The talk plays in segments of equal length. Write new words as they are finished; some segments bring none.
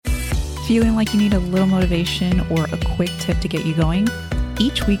Feeling like you need a little motivation or a quick tip to get you going?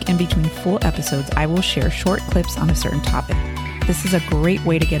 Each week in between full episodes, I will share short clips on a certain topic. This is a great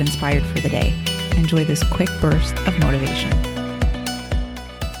way to get inspired for the day. Enjoy this quick burst of motivation.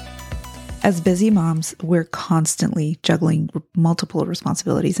 As busy moms, we're constantly juggling multiple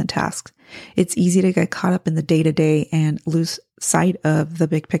responsibilities and tasks. It's easy to get caught up in the day-to-day and lose sight of the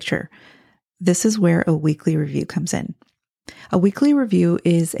big picture. This is where a weekly review comes in. A weekly review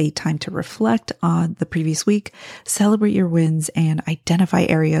is a time to reflect on the previous week, celebrate your wins, and identify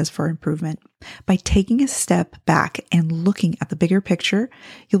areas for improvement. By taking a step back and looking at the bigger picture,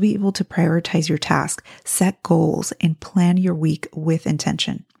 you'll be able to prioritize your task, set goals, and plan your week with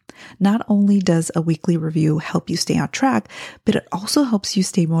intention. Not only does a weekly review help you stay on track, but it also helps you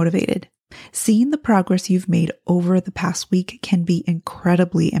stay motivated. Seeing the progress you've made over the past week can be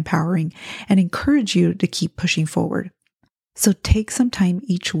incredibly empowering and encourage you to keep pushing forward. So take some time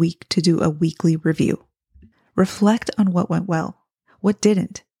each week to do a weekly review. Reflect on what went well, what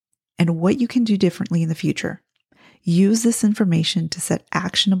didn't, and what you can do differently in the future. Use this information to set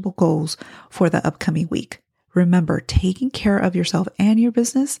actionable goals for the upcoming week. Remember, taking care of yourself and your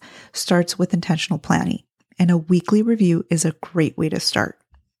business starts with intentional planning, and a weekly review is a great way to start.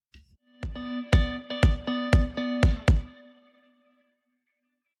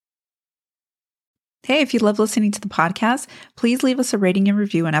 Hey, if you love listening to the podcast, please leave us a rating and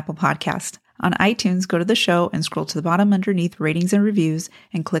review on Apple Podcast. On iTunes, go to the show and scroll to the bottom underneath ratings and reviews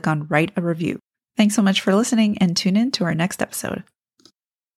and click on Write a Review. Thanks so much for listening and tune in to our next episode.